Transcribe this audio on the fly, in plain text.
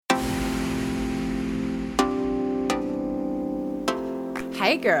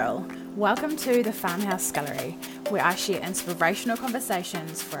Hey girl, welcome to the Farmhouse Scullery, where I share inspirational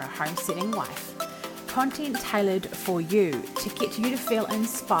conversations for a homesteading wife. Content tailored for you to get you to feel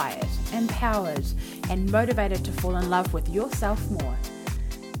inspired, empowered, and motivated to fall in love with yourself more.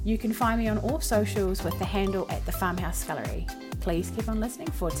 You can find me on all socials with the handle at the Farmhouse Scullery. Please keep on listening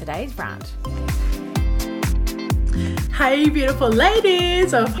for today's rant. Hey beautiful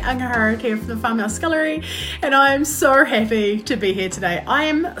ladies, I'm Angahara here from the Farmhouse Scullery, and I am so happy to be here today. I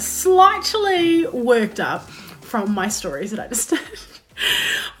am slightly worked up from my stories that I just did.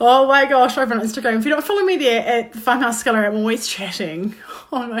 Oh my gosh, over on Instagram. If you don't follow me there at the Farmhouse Scullery, I'm always chatting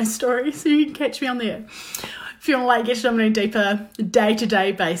on my stories, so you can catch me on there if you want to get to know me on a deeper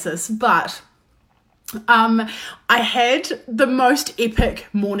day-to-day basis. But I had the most epic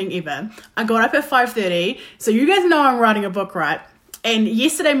morning ever. I got up at 5:30. So you guys know I'm writing a book, right? And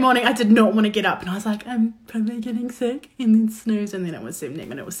yesterday morning I did not want to get up, and I was like, I'm probably getting sick, and then snooze, and then it was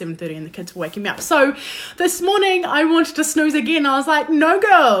 7:30 and the kids were waking me up. So this morning I wanted to snooze again. I was like, no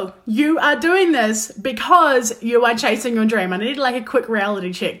girl, you are doing this because you are chasing your dream. I needed like a quick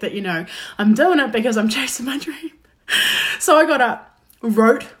reality check that, you know, I'm doing it because I'm chasing my dream. So I got up,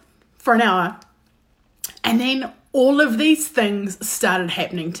 wrote for an hour, and then all of these things started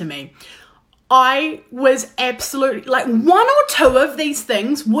happening to me. I was absolutely, like, one or two of these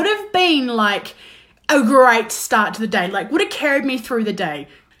things would have been like a great start to the day, like would have carried me through the day.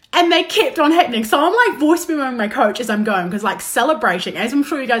 And they kept on happening. So I'm like voice memoing my coach as I'm going, because like celebrating, as I'm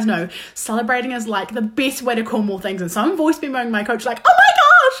sure you guys know, celebrating is like the best way to call more things. And so I'm voice memoing my coach like, oh my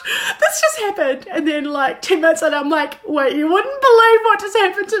gosh, this just happened. And then like 10 minutes later, I'm like, wait, you wouldn't believe what just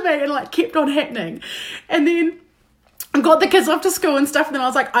happened to me. And like kept on happening. And then I got the kids off to school and stuff, and then I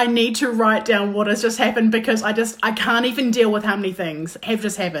was like, I need to write down what has just happened, because I can't even deal with how many things have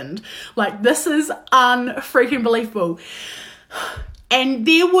just happened. Like, this is unfreaking believable. And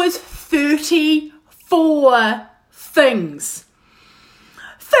there was 34 things.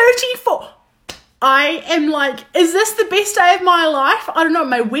 34. I am like, is this the best day of my life? I don't know,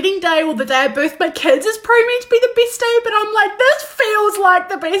 my wedding day or the day of birth of my kids is probably meant to be the best day, but I'm like, this feels like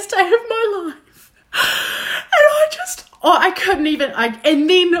the best day of my life. And I couldn't even,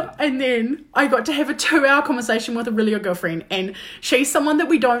 and then I got to have a 2-hour conversation with a really good girlfriend, and she's someone that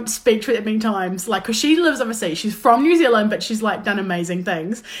we don't speak to that many times, like, because she lives overseas. She's from New Zealand, but she's like done amazing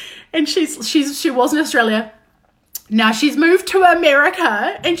things, and she was in Australia. Now she's moved to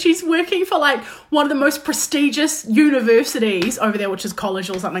America, and she's working for like one of the most prestigious universities over there, which is college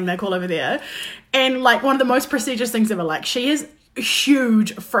or something they call over there, and like one of the most prestigious things ever. Like, she is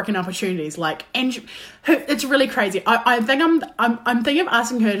huge freaking opportunities, like, and it's really crazy. I think I'm thinking of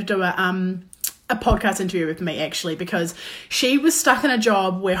asking her to do a podcast interview with me, actually, because she was stuck in a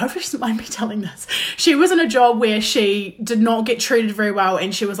job where, hopefully she doesn't mind me telling this, she was in a job where she did not get treated very well,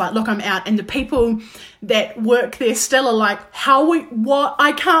 and she was like, look, I'm out. And the people that work there still are like,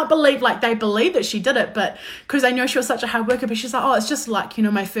 I can't believe, like, they believe that she did it, but because they know she was such a hard worker. But she's like, oh, it's just like, you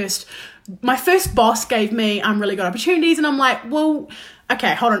know, my first boss gave me really good opportunities. And I'm like, well,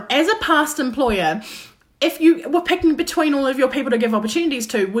 okay, hold on. As a past employer, if you were picking between all of your people to give opportunities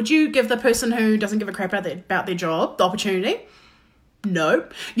to, would you give the person who doesn't give a crap about their job the opportunity?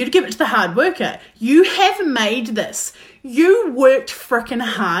 Nope. You'd give it to the hard worker. You have made this. You worked freaking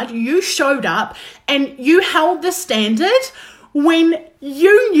hard. You showed up and you held the standard when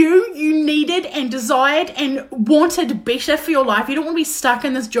you knew you needed and desired and wanted better for your life. You don't want to be stuck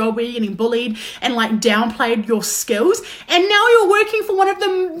in this job where you're getting bullied and like downplayed your skills. And now you're working for one of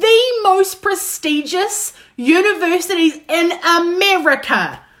the most prestigious universities in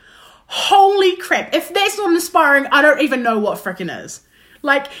America. Holy crap. If that's not inspiring, I don't even know what freaking is.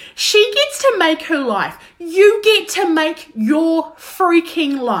 Like, she gets to make her life. You get to make your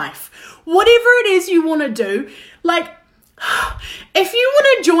freaking life. Whatever it is you want to do, like, if you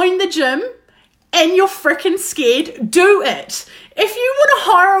want to join the gym and you're freaking scared, do it. If you want to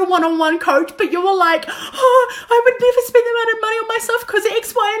hire a one-on-one coach, but you're like, oh, I would never spend that amount of money on myself because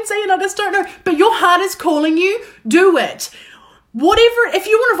X, Y, and Z, and I just don't know, but your heart is calling you, do it. Whatever, if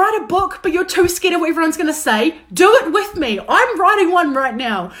you want to write a book, but you're too scared of what everyone's going to say, do it with me. I'm writing one right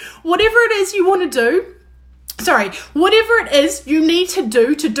now. Whatever it is you want to do, whatever it is you need to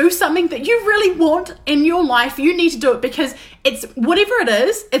do something that you really want in your life, you need to do it, because it's whatever it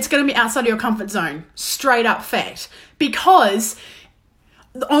is, it's going to be outside of your comfort zone. Straight up fact. Because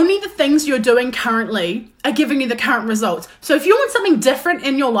only the things you're doing currently are giving you the current results. So if you want something different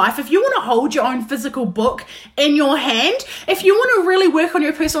in your life, if you want to hold your own physical book in your hand, if you want to really work on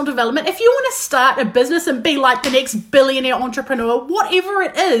your personal development, if you want to start a business and be like the next billionaire entrepreneur, whatever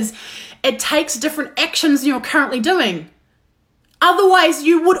it is, it takes different actions than you're currently doing. Otherwise,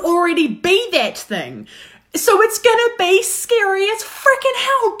 you would already be that thing. So it's gonna be scary as freaking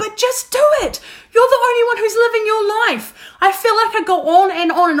hell, but just do it. You're the only one who's living your life. I feel like I go on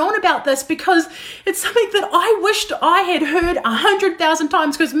and on and on about this because it's something that I wished I had heard 100,000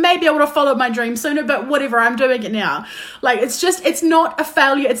 times, because maybe I would have followed my dream sooner, but whatever, I'm doing it now. Like, it's not a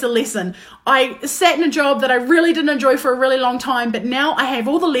failure, it's a lesson. I sat in a job that I really didn't enjoy for a really long time, but now I have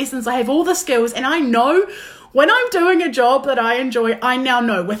all the lessons, I have all the skills, and I know when I'm doing a job that I enjoy, I now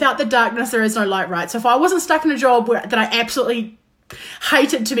know without the darkness, there is no light, right? So if I wasn't stuck in a job that I absolutely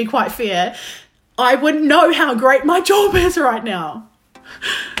hated, to be quite fair, I wouldn't know how great my job is right now.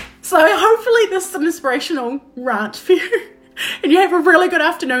 So hopefully this is an inspirational rant for you, and you have a really good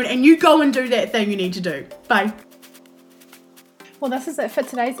afternoon, and you go and do that thing you need to do. Bye. Well, this is it for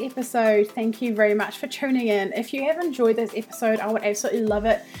today's episode. Thank you very much for tuning in. If you have enjoyed this episode, I would absolutely love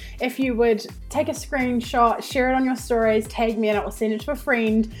it if you would take a screenshot, share it on your stories, tag me, and I will send it to a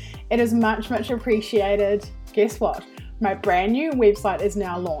friend. It is much, much appreciated. Guess what? My brand new website is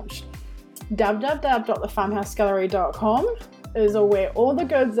now launched. www.thefarmhousegallery.com is where all the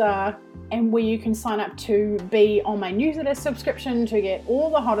goods are, and where you can sign up to be on my newsletter subscription to get all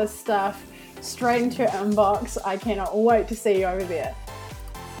the hottest stuff straight into your inbox. I cannot wait to see you over there.